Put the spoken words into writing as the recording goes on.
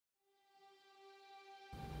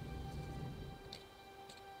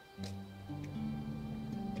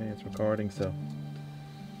it's recording, so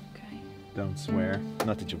okay. Don't swear.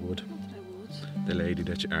 Not that you would. Not that I would. The lady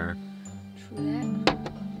that you are. True that.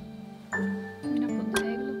 We're not putting the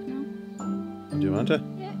table up now. Do you want to?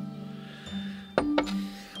 Yeah.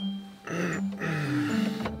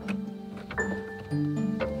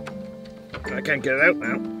 I can't get it out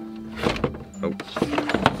now. Oh.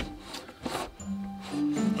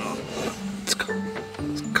 It's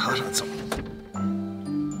caught on something.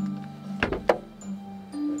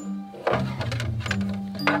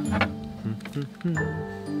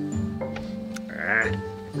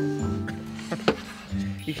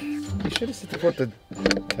 You should have said to put the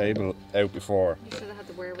table out before. You should have had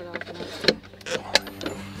the wherewithal to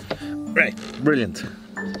know. Right, brilliant.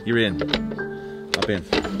 You're in. Hop in.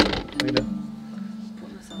 How you doing?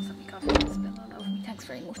 Put myself some coffee and spill all over me. Thanks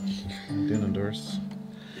very much. Doing indoors.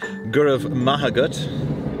 Gurav Mahagut,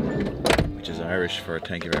 which is Irish for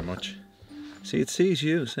thank you very much. See, it sees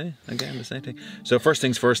you, see? Again, the same thing. So first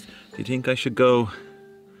things first, do you think I should go,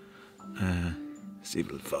 see if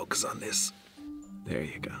it'll focus on this. There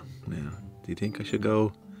you go. Now, do you think I should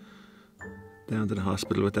go down to the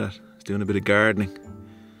hospital with that? It's doing a bit of gardening.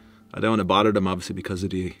 I don't want to bother them, obviously, because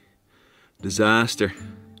of the disaster.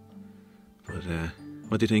 But,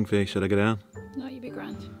 what do you think, Faye? Should I go down? No, you'd be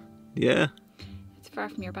grand. Yeah? It's far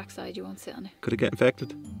from your backside, you won't sit on it. Could it get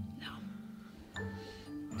infected? No.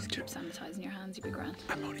 Just keep sanitising your hands, you'd be grand.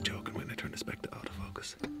 I'm only joking when I turn this back to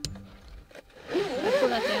autofocus. I pull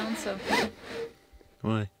that down, so...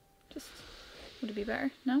 Why? Just... Would it be better?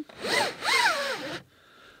 No?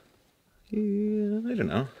 Yeah, I don't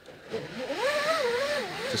know.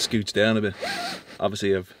 Just scooch down a bit.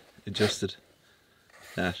 Obviously I've adjusted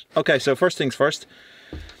that. Okay, so first things first.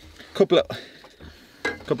 Couple of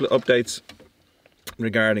updates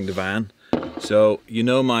regarding the van. So you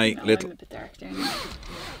know my little I'm a bit dark there now.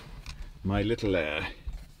 my little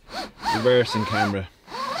reversing camera.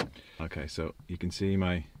 Okay, so you can see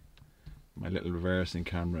my little reversing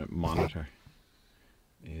camera monitor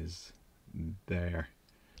is there.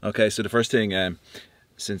 Okay, so the first thing,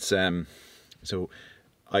 since so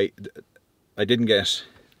I didn't get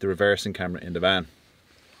the reversing camera in the van,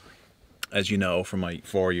 as you know from my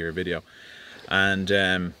 4-year video, and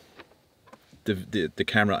the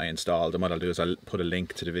camera I installed, and what I'll do is I'll put a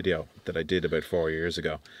link to the video that I did about 4 years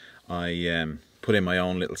ago. I put in my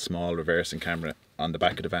own little small reversing camera on the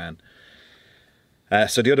back of the van.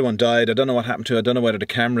 So the other one died. I don't know what happened to it. I don't know whether the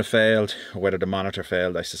camera failed or whether the monitor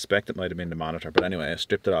failed. I suspect it might have been the monitor. But anyway, I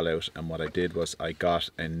stripped it all out, and what I did was I got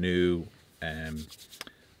a new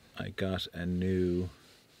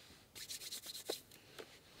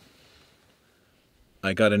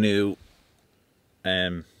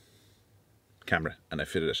camera, and I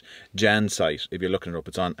fitted it. Jansite, if you're looking it up,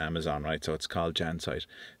 it's on Amazon, right? So it's called Jansite.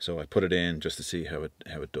 So I put it in just to see how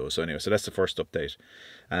it does. So anyway, so that's the first update,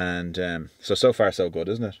 and so far so good,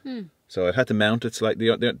 isn't it? So I've had to mount it slightly.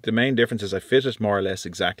 The main difference is I fit it more or less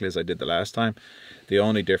exactly as I did the last time. The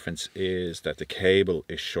only difference is that the cable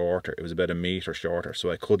is shorter. It was about 1 meter shorter,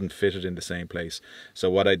 so I couldn't fit it in the same place. So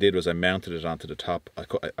what I did was I mounted it onto the top.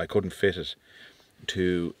 I couldn't fit it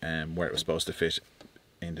to where it was supposed to fit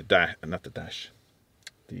in the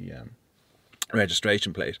the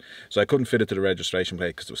registration plate. So I couldn't fit it to the registration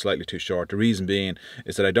plate because it was slightly too short. The reason being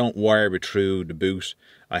is that I don't wire it through the boot.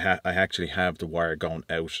 I actually have the wire going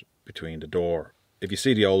out between the door. If you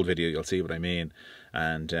see the old video, you'll see what I mean.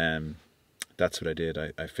 And that's what I did.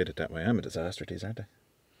 I fit it that way. I'm a disaster at these, aren't I?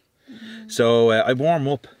 So I warm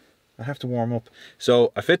up. I have to warm up.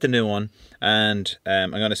 So I fit the new one, and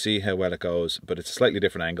I'm going to see how well it goes. But it's a slightly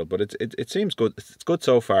different angle. But it seems good. It's good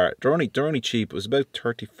so far. They're only cheap. It was about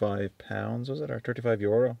 £35, was it, or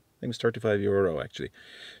 €35? I think it was €35 actually.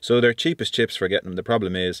 So they're cheap as chips for getting them. The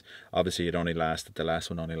problem is, obviously, the last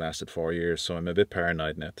one only lasted 4 years. So I'm a bit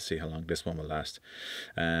paranoid now to see how long this one will last.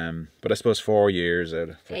 But I suppose 4 years out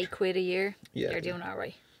of £8 a year. Yeah, You're doing all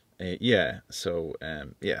right. Yeah, so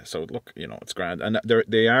so look, you know, it's grand, and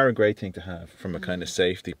they are a great thing to have from a kind of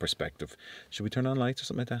safety perspective. Should we turn on lights or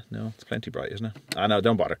something like that? No, it's plenty bright, isn't it? Ah, no,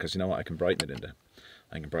 don't bother, because you know what, I can brighten it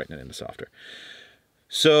in the softer.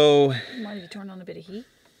 So Mind if you turn on a bit of heat?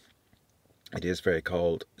 It is very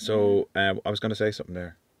cold. So I was going to say something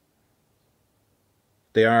there.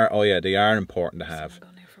 They are important to have. I'm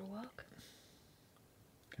going there for a walk.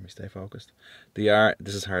 Can we stay focused?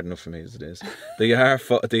 This is hard enough for me as it is. They are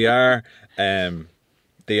important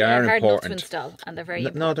enough to install, and they're very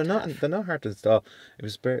important. No, they're not hard to install. It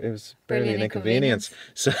was barely an inconvenience.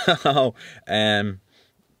 So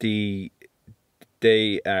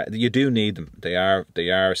you do need them. They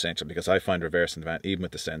are essential, because I find reversing the van, even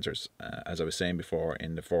with the sensors, as I was saying before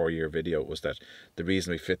in the 4-year video, was that the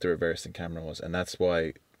reason we fit the reversing camera was, and that's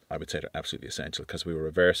why I would say they're absolutely essential, because we were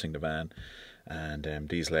reversing the van, and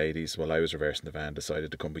these ladies, while I was reversing the van,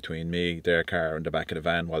 decided to come between me, their car, and the back of the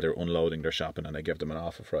van while they were unloading their shopping, and I gave them an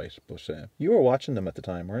awful fright. But you were watching them at the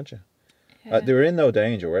time, weren't you? Yeah. They were in no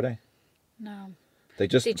danger, were they? No. They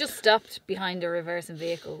just stopped behind a reversing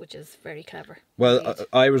vehicle, which is very clever. Well,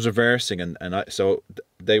 I was reversing, and so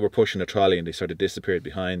they were pushing a trolley, and they sort of disappeared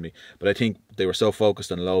behind me. But I think they were so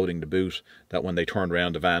focused on loading the boot that when they turned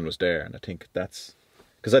around, the van was there. And I think that's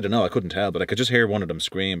because I don't know, I couldn't tell, but I could just hear one of them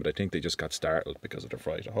scream. But I think they just got startled because of their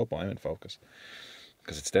fright. I hope I'm in focus,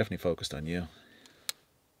 because it's definitely focused on you.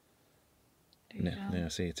 Yeah,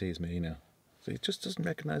 see, it sees me now. So it just doesn't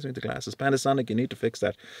recognise me with the glasses. Panasonic, you need to fix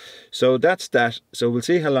that. So that's that. So we'll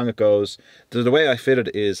see how long it goes. The way I fit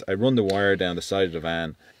it is I run the wire down the side of the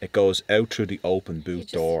van. It goes out through the open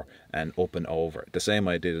boot door and up and over. The same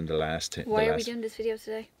I did in the last... Why are we doing this video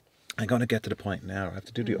today? I'm going to get to the point now. I have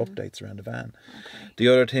to do the updates around the van. Okay. The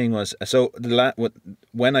other thing was... So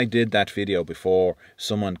when I did that video before,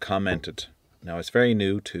 someone commented... Now, it's very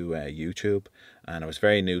new to YouTube, and I was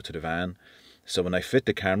very new to the van. So when I fit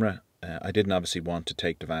the camera... I didn't obviously want to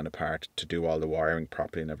take the van apart to do all the wiring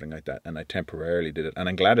properly and everything like that, and I temporarily did it, and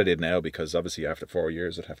I'm glad I did now, because obviously after 4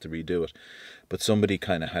 years I'd have to redo it. But somebody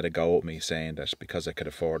kind of had a go at me, saying that because I could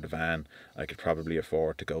afford the van, I could probably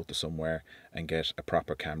afford to go to somewhere and get a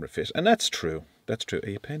proper camera fit. And that's true. That's true. Are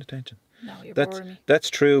you paying attention? No, you're boring me. That's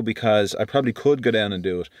true, because I probably could go down and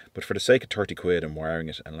do it, but for the sake of 30 quid I'm wiring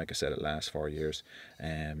it, and like I said, it lasts 4 years.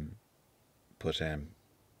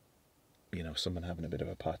 You know, someone having a bit of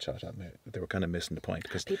a pot shot at me, they were kind of missing the point,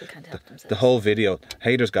 because people can't help themselves. The whole video,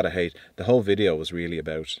 haters gotta hate, the whole video was really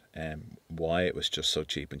about why it was just so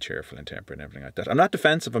cheap and cheerful and temporary and everything like that. I'm not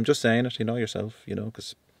defensive, I'm just saying it, you know yourself, you know,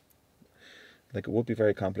 because like it would be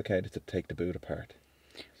very complicated to take the boot apart.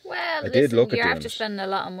 Well, you're after spending a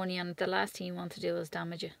lot of money on it. The last thing you want to do is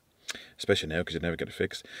damage it. Especially now, because you'd never get it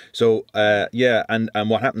fixed. So yeah, and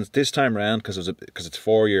what happens this time around, because it's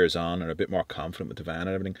 4 years on and a bit more confident with the van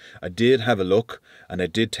and everything, I did have a look, and I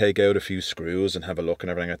did take out a few screws and have a look and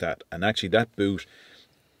everything like that. And actually that boot,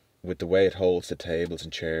 with the way it holds the tables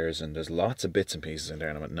and chairs, and there's lots of bits and pieces in there,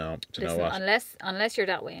 and I went, no, do you know what? Unless you're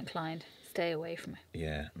that way inclined, stay away from it.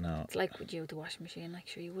 Yeah, no. It's like with you with the washing machine, like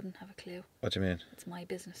sure you wouldn't have a clue. What do you mean? It's my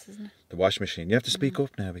business, isn't it? The washing machine. You have to speak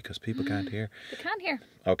up now, because people can't hear. They can't hear.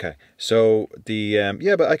 Okay, so the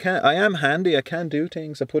yeah, but I am handy. I can do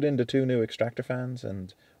things. I put in the 2 new extractor fans,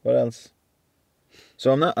 and what else?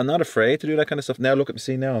 So I'm not afraid to do that kind of stuff. Now look at me,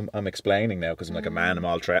 see now I'm explaining now, because I'm like a man, I'm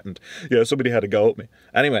all threatened. Yeah, somebody had a go at me.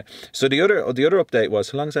 Anyway, so the other update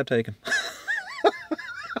was, how long has that taken?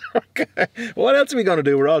 Okay, what else are we going to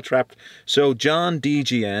do? We're all trapped. So John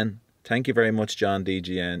DGN, thank you very much, John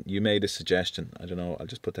DGN. You made a suggestion. I don't know, I'll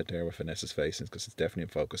just put that there with Vanessa's face, because it's definitely in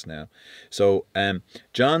focus now. So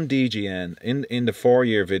John DGN, in the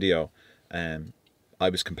 4-year video, I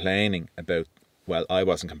was complaining about, well, I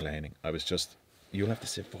wasn't complaining, I was just, you'll have to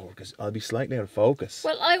sit forward because I'll be slightly out of focus.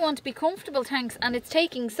 Well, I want to be comfortable, thanks, and it's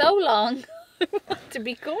taking so long. I want to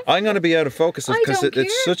be comfortable. I'm going to be out of focus because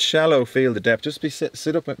it's such shallow field of depth. Just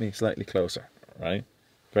sit up with me slightly closer, right?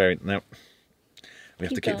 Now we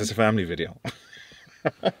have to keep this a family video.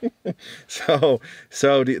 so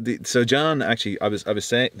John, actually, I was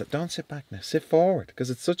saying, don't sit back now, sit forward,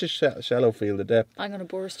 because it's such a shallow field of depth. I'm going to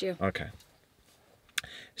burst you. Okay.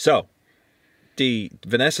 So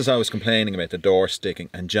Vanessa's always complaining about the door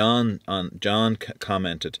sticking, and John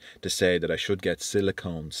commented to say that I should get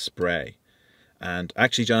silicone spray. And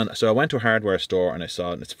actually, John, so I went to a hardware store and I saw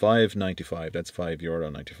it, and it's €5.95. That's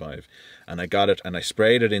 €5.95. And I got it and I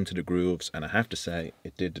sprayed it into the grooves, and I have to say,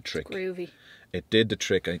 it did the trick. It's groovy. It did the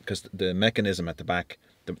trick, because the mechanism at the back,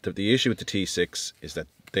 the issue with the T6 is that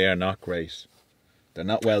they are not great. They're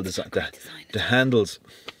not well designed. The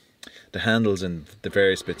handles and the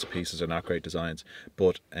various bits and pieces are not great designs.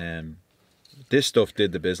 But this stuff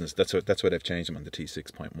did the business. That's why they've changed them on the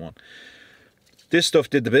T6.1. This stuff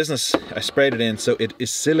did the business. I sprayed it in, so it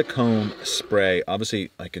is silicone spray.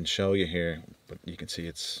 Obviously, I can show you here, but you can see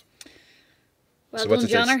it's... Well done,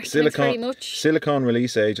 Johnner. Thanks very much. Silicone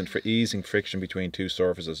release agent for easing friction between 2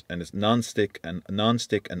 surfaces, and it's non-stick and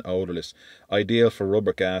odorless. Ideal for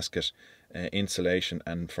rubber gasket insulation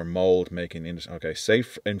and for mold making. Okay,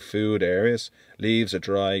 safe in food areas. Leaves a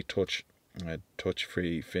dry,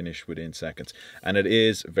 touch-free finish within seconds, and it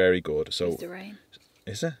is very good. So, is the rain?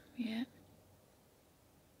 Is it? Yeah.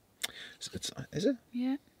 Is it?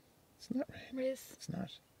 Yeah. It's not rain. It is. It's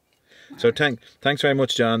not. So thanks very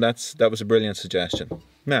much, John. That was a brilliant suggestion.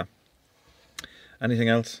 Now, anything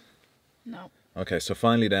else? No. Okay, so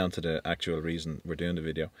finally down to the actual reason we're doing the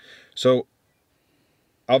video. So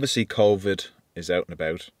obviously COVID is out and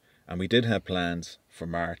about, and we did have plans for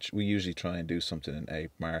March. We usually try and do something in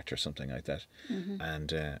March or something like that.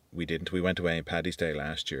 And we didn't. We went away on Paddy's Day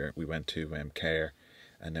last year. We went to Care,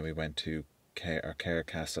 and then we went to Care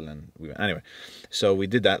Castle, and anyway. So we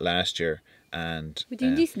did that last year, and we're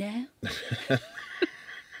doing this now.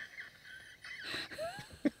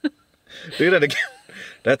 Do that again.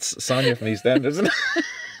 That's Sonia from East End, isn't it?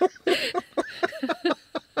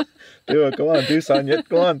 Do it. Go on. Do Sonia.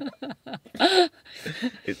 Go on.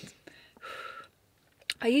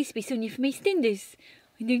 I used to be Sonia from East End.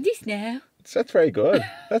 I'm doing this now. That's very good.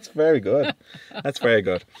 That's very good. That's very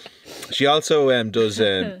good. She also does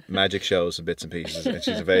magic shows and bits and pieces, and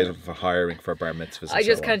she's available for hiring for bar mitzvahs. I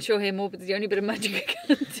just can't show him up. It's the only bit of magic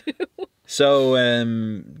I can do. So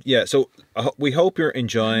yeah, so we hope you're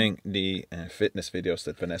enjoying the fitness videos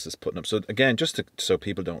that Vanessa's putting up. So again, so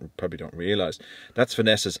people probably don't realize, that's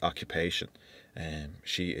Vanessa's occupation.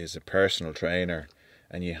 She is a personal trainer,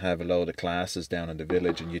 and you have a load of classes down in the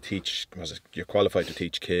village, and you teach. You're qualified to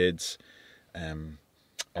teach kids,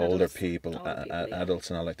 older people, adults,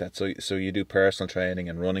 and all like that. So you do personal training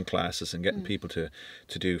and running classes and getting people to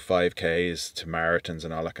do 5Ks, to marathons,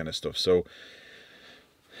 and all that kind of stuff. So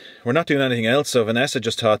we're not doing anything else. So Vanessa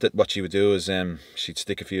just thought that what she would do is she'd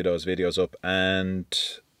stick a few of those videos up. And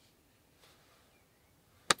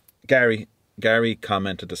Gary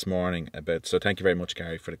commented this morning about, so thank you very much,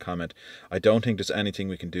 Gary, for the comment. I don't think there's anything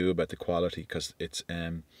we can do about the quality, because it's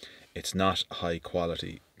not high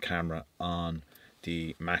quality camera on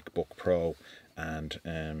the MacBook Pro. And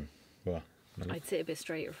well, I'd sit a bit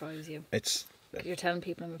straighter if I was you. You're telling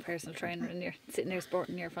people I'm a personal trainer, and you're sitting there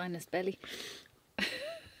sporting your finest belly.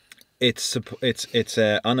 It's on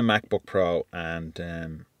a MacBook Pro,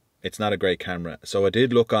 and it's not a great camera. So I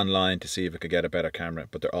did look online to see if I could get a better camera,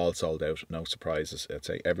 but they're all sold out. No surprises. I'd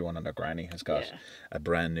say everyone and their granny has got a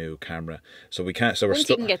brand new camera. So we can't. So we're once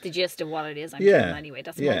you can get the gist of what it is, I'm sure anyway.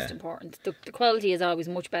 That's most important. The quality is always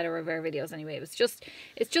much better of our videos anyway. It's just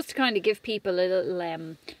to kind of give people a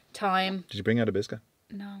little time. Did you bring out a biscuit?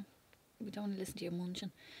 No, we don't want to listen to you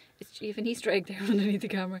munching. You have an Easter egg there underneath the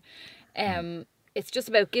camera. It's just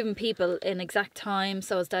about giving people an exact time,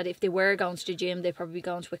 so as that if they were going to the gym, they'd probably be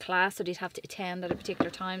going to a class, so they'd have to attend at a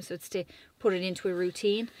particular time. So it's to put it into a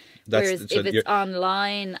routine. Whereas if it's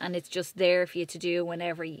online and it's just there for you to do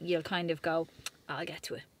whenever, you'll kind of go, I'll get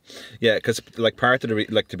to it. Yeah, because like part of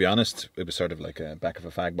the to be honest, it was sort of like a back of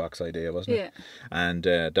a fag box idea, wasn't it? Yeah. And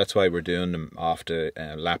that's why we're doing them off the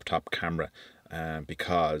laptop camera,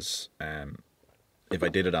 because if I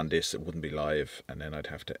did it on this, it wouldn't be live, and then I'd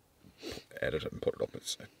have to edit it and put it up.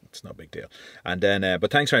 It's no big deal. And then but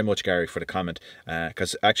thanks very much, Gary, for the comment,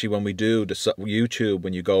 because actually when we do the YouTube,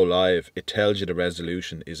 when you go live, it tells you the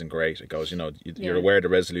resolution isn't great. It goes, you're aware the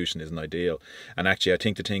resolution isn't ideal, and actually I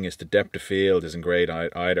think the thing is the depth of field isn't great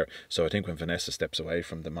either. So I think when Vanessa steps away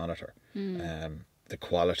from the monitor, the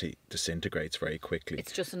quality disintegrates very quickly.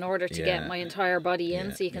 It's just in order to get my entire body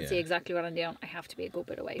in, so you can see exactly what I'm doing, I have to be a good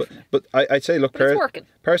bit away from it. But I'd say, look, it's working.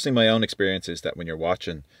 Personally, my own experience is that when you're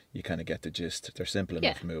watching, you kind of get the gist. They're simple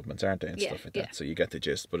enough movements, aren't they, and stuff like that. So you get the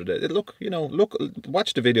gist. But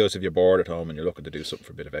watch the videos if you're bored at home and you're looking to do something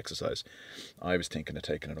for a bit of exercise. I was thinking of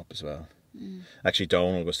taking it up as well. Actually,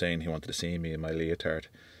 Donald was saying he wanted to see me in my leotard.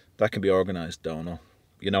 That can be organised, Donald.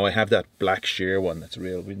 I have that black sheer one that's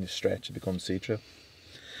real. When you stretch, it becomes see-through.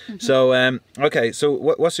 So okay, so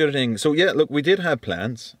what's the other thing? So yeah, look, we did have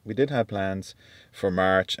plans. We did have plans for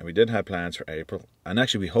March, and we did have plans for April. And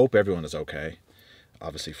actually, we hope everyone is okay,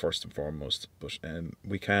 obviously, first and foremost. But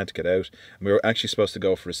we can't get out. We were actually supposed to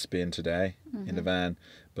go for a spin today in the van,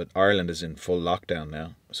 but Ireland is in full lockdown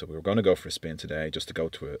now. So we were going to go for a spin today, just to go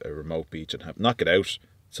to a remote beach and not get out,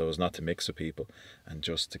 so as not to mix with people, and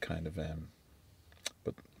just to kind of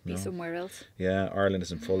be somewhere else. Yeah, Ireland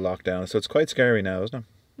is in full lockdown, so it's quite scary now, isn't it?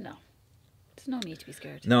 No, there's no need to be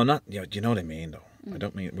scared. No, not you know what I mean though. I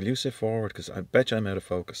don't mean. Will you sit forward? Because I bet you I'm out of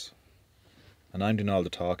focus, and I'm doing all the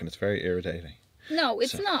talking. It's very irritating. No,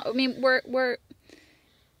 it's not. I mean, we're.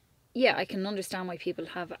 Yeah, I can understand why people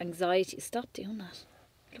have anxiety. Stop doing that.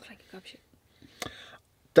 You look like a gobshite.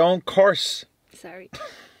 Don't curse. Sorry.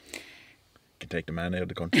 Can take the man out of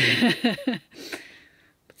the country.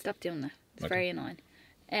 But stop doing that. It's very annoying.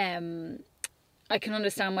 I can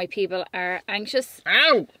understand why people are anxious.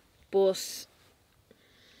 Ow! But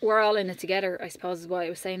we're all in it together, I suppose, is what I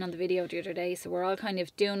was saying on the video the other day. So we're all kind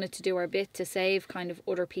of doing it to do our bit to save kind of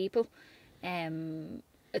other people.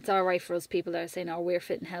 it's all right for us people that are saying, oh, we're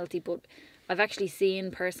fit and healthy, but I've actually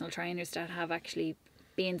seen personal trainers that have actually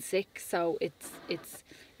been sick. So it's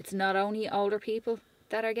not only older people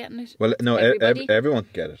that are getting it. Well, no, everyone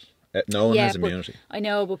can get it. No one has immunity. I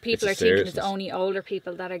know, but people are thinking it's only older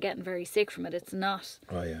people that are getting very sick from it. It's not.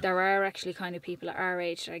 Oh, yeah. There are actually kind of people at our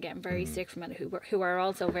age that are getting very sick from it who are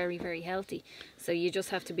also very, very healthy. So you just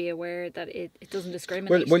have to be aware that it doesn't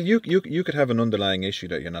discriminate. Well, you could have an underlying issue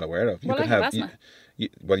that you're not aware of. You well, could I have asthma.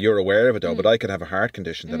 Well, you're aware of it though, but I could have a heart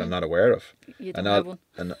condition that I'm not aware of. You don't have one.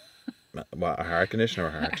 What, a heart condition or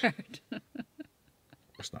a heart?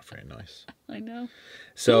 That's not very nice. I know.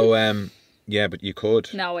 So, yeah, but you could.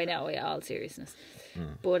 No, I know, yeah, all seriousness.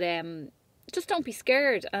 But just don't be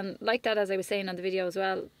scared. And like that, as I was saying on the video as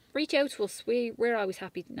well, reach out to us. We're always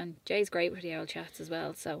happy. And Jay's great with the old chats as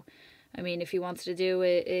well. So, I mean, if you wanted to do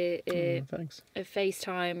a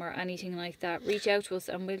FaceTime or anything like that, reach out to us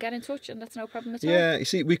and we'll get in touch, and that's no problem at all. Yeah, you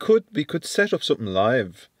see, we could set up something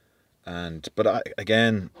live, but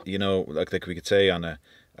again, you know, like we could say on a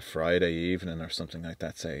Friday evening or something like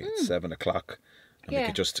that, say it's 7 o'clock. And we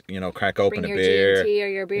could just, you know, crack open Bring a your beer. G&T or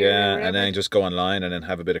your beer, yeah, or and then just go online and then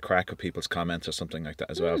have a bit of crack with people's comments or something like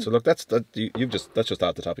that as well. So look, that's just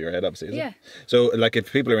off the top of your head, obviously, isn't it? So like,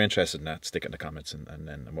 if people are interested in that, stick it in the comments, and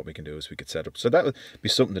then what we can do is we could set up. So that would be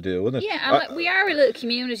something to do, wouldn't it? Yeah, and we are a little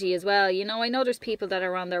community as well. You know, I know there's people that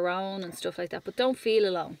are on their own and stuff like that, but don't feel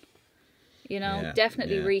alone. You know,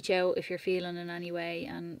 definitely reach out if you're feeling in any way,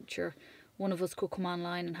 and sure, one of us could come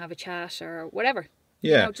online and have a chat or whatever.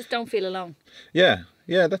 Yeah, you know, just don't feel alone. Yeah,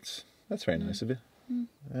 that's very nice of you.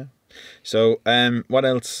 Yeah. So, what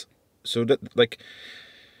else? So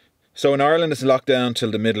so in Ireland it's locked down till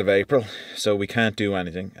the middle of April, so we can't do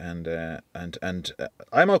anything, and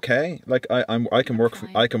I'm okay. Like I can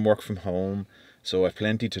work from home, so I've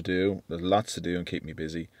plenty to do. There's lots to do and keep me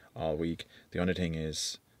busy all week. The only thing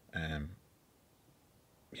is,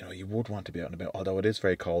 you know, you would want to be out and about, although it is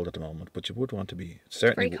very cold at the moment, but you would want to be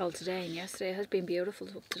certainly. It's very cold today, and yesterday it has been beautiful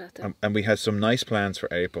up to that time. And we had some nice plans for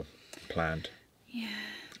April planned. Yeah.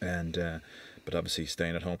 And but obviously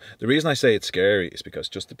staying at home. The reason I say it's scary is because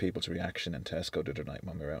just the people's reaction in Tesco the other night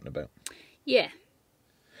when we were out and about. Yeah.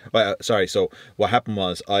 Well, sorry. So what happened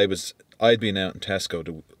was I'd been out in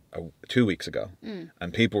Tesco 2 weeks ago,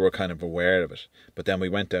 and people were kind of aware of it. But then we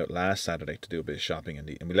went out last Saturday to do a bit of shopping, and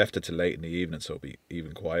we left it till late in the evening, so it'd be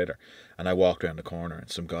even quieter. And I walked around the corner,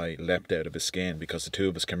 and some guy leapt out of his skin because the two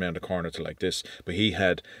of us came around the corner to like this. But he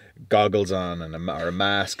had goggles on and a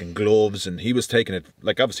mask and gloves, and he was taking it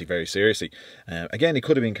like obviously very seriously. Again, he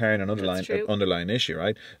could have been carrying an underlying issue,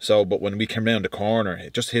 right? So, but when we came around the corner,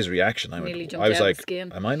 just his reaction, I was like,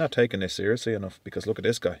 "Am I not taking this seriously enough? Because look at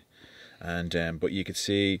this guy." And but you could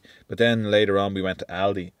see. But then later on, we went to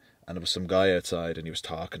Aldi, and there was some guy outside, and he was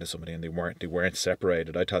talking to somebody, and they weren't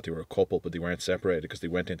separated. I thought they were a couple, but they weren't separated because they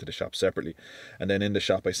went into the shop separately. And then in the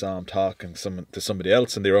shop, I saw him talking to somebody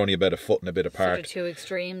else, and they were only about a foot and a bit apart. Sort of two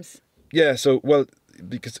extremes. Yeah. So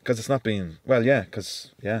because it's not being I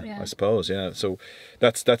suppose so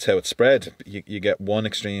that's how it spread. You get one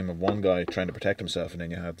extreme of one guy trying to protect himself, and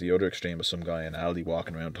then you have the other extreme of some guy in Aldi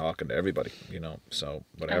walking around talking to everybody, you know. So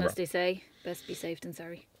whatever. And as they say, best be safe than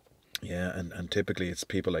sorry. Yeah, and typically it's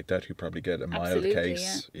people like that who probably get a mild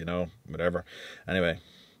case, you know, whatever. Anyway,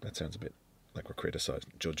 that sounds a bit like we're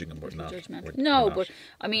criticising, judging them, but not. But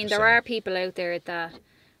I mean, there are people out there that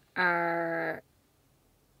are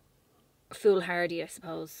foolhardy, I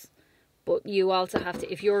suppose. But you also have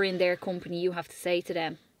to, if you're in their company, you have to say to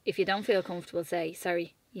them, if you don't feel comfortable, say,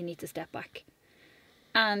 sorry, you need to step back.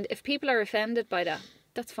 And if people are offended by that,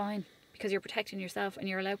 that's fine, because you're protecting yourself and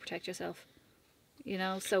you're allowed to protect yourself. You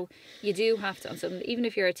know, so you do have to, so even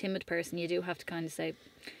if you're a timid person, you do have to kind of say, do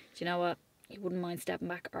you know what, you wouldn't mind stepping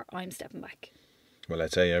back, or I'm stepping back. Well,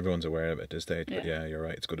 I'd say everyone's aware of it at this stage, but yeah, you're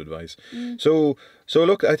right. It's good advice. So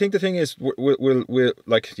look, I think the thing is, we'll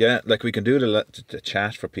like we can do the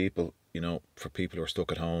chat for people, you know, for people who are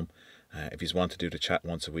stuck at home. If you want to do the chat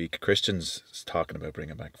once a week, Christian's talking about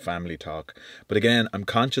bringing back family talk. But again, I'm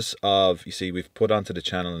conscious of, you see, we've put onto the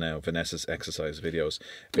channel now Vanessa's exercise videos,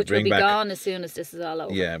 which will be gone as soon as this is all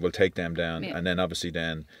over. Yeah, we'll take them down, and then obviously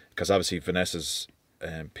because obviously Vanessa's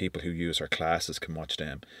people who use her classes can watch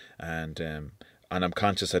them, and I'm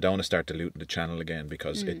conscious I don't want to start diluting the channel again,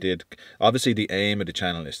 because it did. Obviously, the aim of the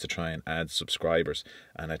channel is to try and add subscribers,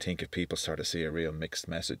 and I think if people start to see a real mixed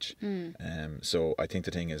message, so I think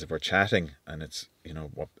the thing is, if we're chatting and it's, you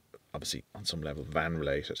know, what obviously on some level van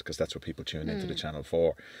related, because that's what people tune into the channel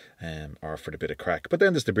for, or for the bit of crack. But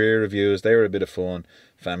then there's the beer reviews. They were a bit of fun.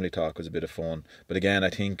 Family talk was a bit of fun. But again, I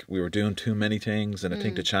think we were doing too many things, and I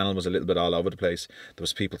think the channel was a little bit all over the place. There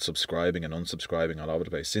was people subscribing and unsubscribing all over the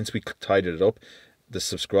place. Since we tidied it up, the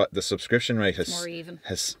subscription rate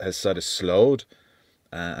has sort of slowed.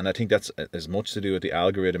 And I think that's as much to do with the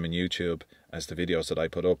algorithm in YouTube as the videos that I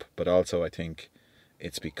put up. But also I think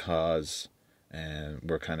it's because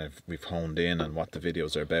we've honed in on what the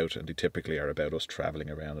videos are about, and they typically are about us travelling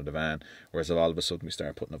around in the van. Whereas if all of a sudden we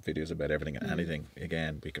start putting up videos about everything and anything,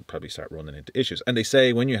 again, we could probably start running into issues. And they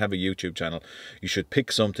say when you have a YouTube channel, you should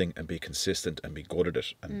pick something and be consistent and be good at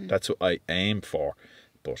it. And that's what I aim for.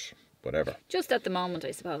 But whatever. Just at the moment,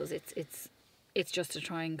 I suppose it's just to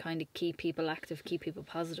try and kind of keep people active, keep people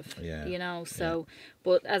positive. Yeah. You know. So,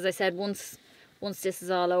 but as I said, once this is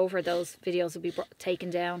all over, those videos will be taken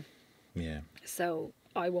down. Yeah. So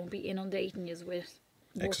I won't be inundating you with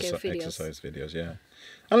workout videos. Exercise videos, yeah.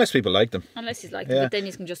 Unless people like them. Unless you like them, but then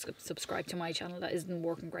you can just subscribe to my channel. That isn't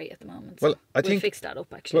working great at the moment. So well, I think we'll fix that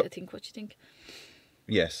up. Actually, I think. What you think?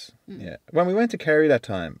 Yes, yeah. When we went to Kerry that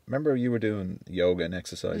time, remember you were doing yoga and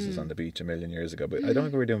exercises on the beach a million years ago, but I don't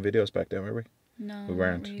think we were doing videos back then, were we? No, we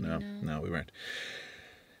weren't. Really, no, we weren't.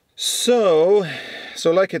 So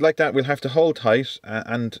like that, we'll have to hold tight,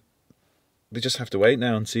 and we just have to wait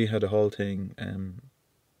now and see how the whole thing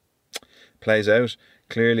plays out.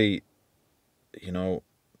 Clearly, you know,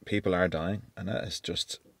 people are dying, and that is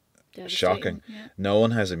just shocking. Yeah. No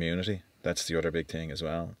one has immunity. That's the other big thing as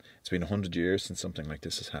well. It's been 100 years since something like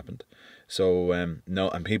this has happened. So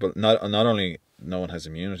people not only no one has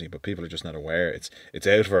immunity, but people are just not aware. It's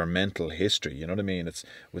out of our mental history. You know what I mean?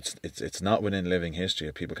 It's not within living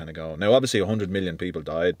history. People kind of go, now obviously 100 million people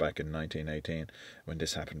died back in 1918 when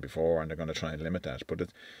this happened before, and they're going to try and limit that. But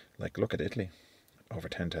like, look at Italy, over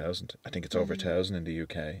 10,000. I think it's over 1,000 in the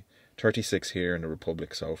UK, 36 here in the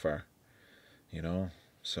Republic so far. You know,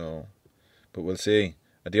 so, but we'll see.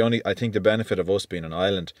 I think the benefit of us being an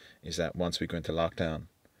island is that once we go into lockdown,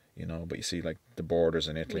 you know, but you see like the borders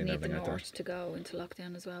in Italy and everything like that. We need the north to go into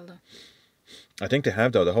lockdown as well, though. I think they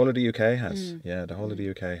have, though. The whole of the UK has. Yeah, the whole of the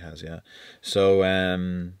UK has, yeah. So,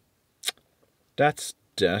 that's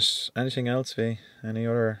that. Anything else, V? Any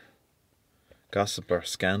other gossip or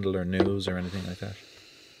scandal or news or anything like that?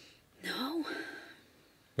 No.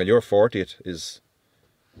 Well, your 40th is...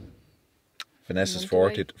 Vanessa's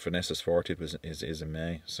 40th is in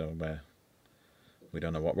May, so we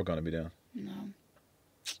don't know what we're going to be doing. No.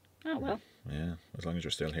 Oh well. Yeah, as long as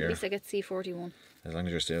you're still here. At least I get C41. As long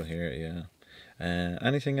as you're still here, yeah.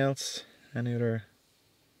 Anything else? Anything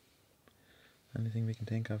we can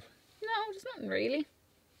think of? No, there's nothing really.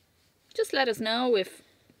 Just let us know if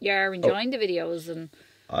you are enjoying the videos and.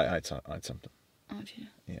 I'd something. Oh, do you?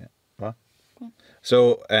 Yeah. What? Go on.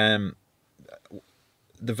 So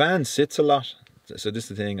the van sits a lot. So this is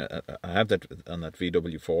the thing. I have that on that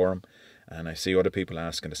VW forum, and I see other people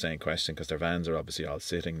asking the same question because their vans are obviously all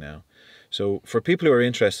sitting now. So for people who are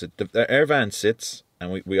interested, our van sits,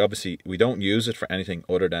 and we obviously don't use it for anything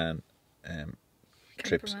other than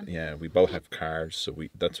trips. Yeah, we both have cars, so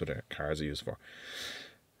that's what our cars are used for.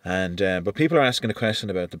 And but people are asking a question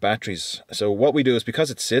about the batteries. So what we do is, because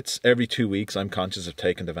it sits every 2 weeks, I'm conscious of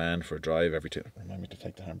taking the van for a drive every two. Remind me to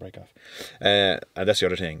take the handbrake off. And that's the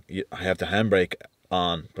other thing. I have the handbrake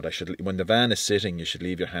on, but when the van is sitting, you should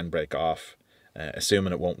leave your handbrake off,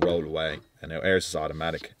 assuming it won't roll away. And now ours is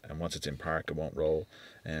automatic, and once it's in park, it won't roll.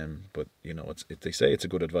 But you know, they say it's a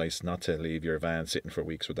good advice not to leave your van sitting for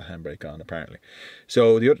weeks with the handbrake on, apparently.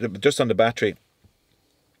 So just on the battery.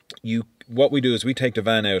 What we do is we take the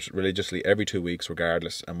van out religiously every 2 weeks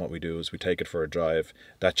regardless, and what we do is we take it for a drive.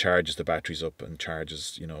 That charges the batteries up and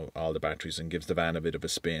charges, you know, all the batteries, and gives the van a bit of a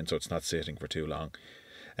spin so it's not sitting for too long.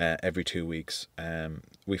 Every 2 weeks.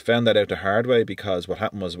 We found that out the hard way, because what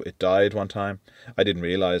happened was it died one time. I didn't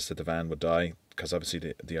realise that the van would die, because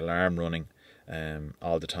obviously the alarm running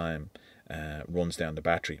all the time runs down the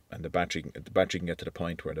battery, and the battery can get to the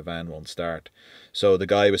point where the van won't start. So the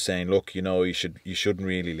guy was saying, look, you know, you shouldn't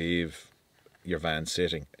really leave your van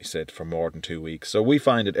sitting, he said, for more than 2 weeks. So we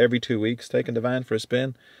find it every 2 weeks taking the van for a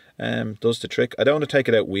spin does the trick. I don't want to take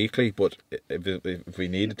it out weekly, but if we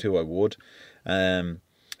needed to, I would.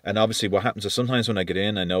 And obviously what happens is sometimes when I get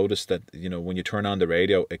in, I notice that, you know, when you turn on the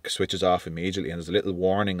radio, it switches off immediately, and there's a little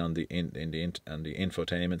warning on the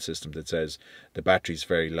infotainment system that says the battery's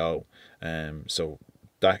very low. So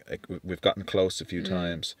that we've gotten close a few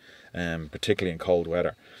times, particularly in cold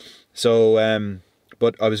weather. So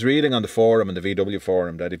but I was reading on the forum, and the VW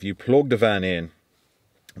forum, that if you plug the van in,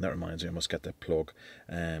 and that reminds me, I must get that plug,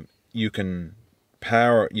 you can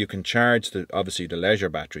power, you can charge obviously the leisure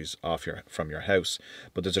batteries from your house,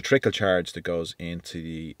 but there's a trickle charge that goes into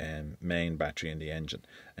the main battery in the engine.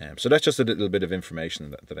 So that's just a little bit of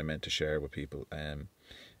information that I meant to share with people.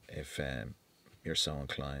 If you're so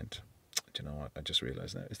inclined. Do you know what? I just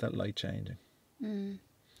realised now. Is that light changing?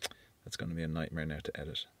 That's going to be a nightmare now to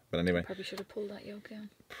edit. But anyway. Probably should have pulled that yoke down.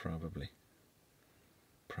 Probably,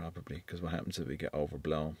 because what happens if we get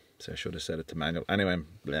overblown? So I should have set it to manual. Anyway,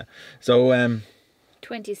 yeah. So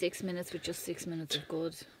 26 minutes with just 6 minutes of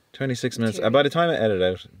good. 26 minutes. By the time I edit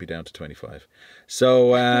out, it'll be down to 25.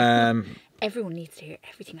 So everyone needs to hear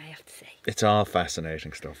everything I have to say. It's all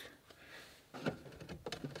fascinating stuff.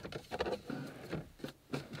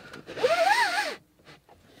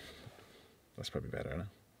 That's probably better, isn't it?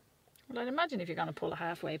 Well, I'd imagine if you're going to pull it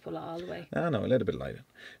halfway, pull it all the way. No, a little bit lighter.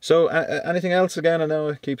 So, anything else again? I know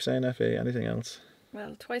I keep saying FE. Anything else?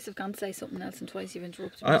 Well, twice I've gone to say something else and twice you've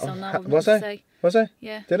interrupted me, so now I've was nothing I? to say. Was I?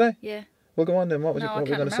 Yeah. Did I? Yeah. Well, go on then. What was No, what I were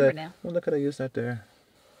can't going to say? remember now. Well, look at I used that there.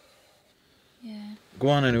 Yeah. Go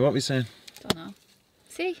on, anyway. What were we saying? Don't know.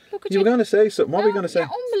 See, look at You were going to say something. What were you going to say? You're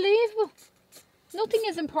unbelievable. Nothing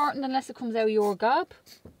is important unless it comes out of your gob.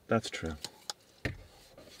 That's true.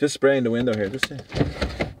 Just spraying the window here. Just see.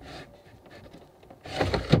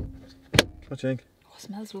 What do you think? Oh, it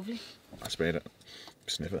smells lovely. I sprayed it.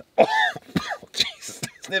 Sniff it. Oh, Jesus.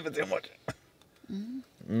 Sniff it too much.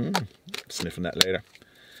 Sniffing that later.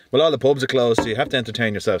 Well, all the pubs are closed, so you have to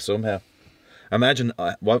entertain yourself somehow. Imagine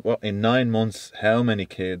what in 9 months, how many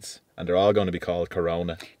kids, and they're all going to be called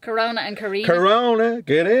Corona. Corona and Karina. Corona,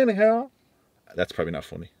 get in here. That's probably not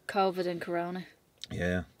funny. COVID and Corona.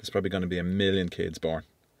 Yeah, there's probably going to be 1 million kids born.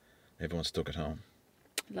 Everyone's stuck at home.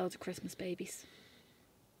 Loads of Christmas babies.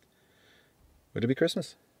 Would it be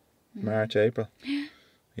Christmas? March, April?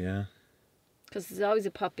 Yeah. Because there's always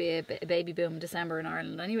a baby boom in December in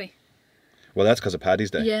Ireland anyway. Well, that's because of Paddy's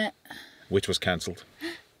Day. Yeah. Which was cancelled.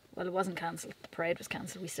 Well, it wasn't cancelled. The parade was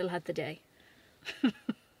cancelled. We still had the day.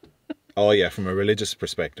 Oh yeah, from a religious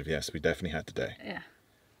perspective, yes, we definitely had the day. Yeah.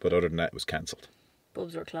 But other than that, it was cancelled.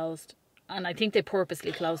 Pubs were closed. And I think they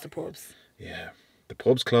purposely closed the pubs. Yeah. The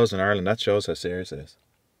pubs closed in Ireland. That shows how serious it is.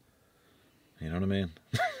 You know what I mean?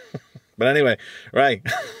 But anyway, right.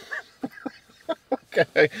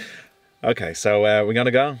 Okay. Okay, so we're going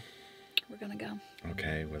to go? We're going to go.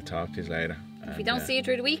 Okay, we'll talk to you later. If we don't see you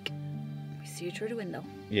through the week, we see you through the window.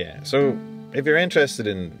 Yeah, so if you're interested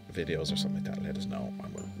in videos or something like that, let us know.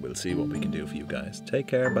 And we'll see what we can do for you guys. Take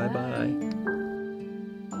care. Bye-bye.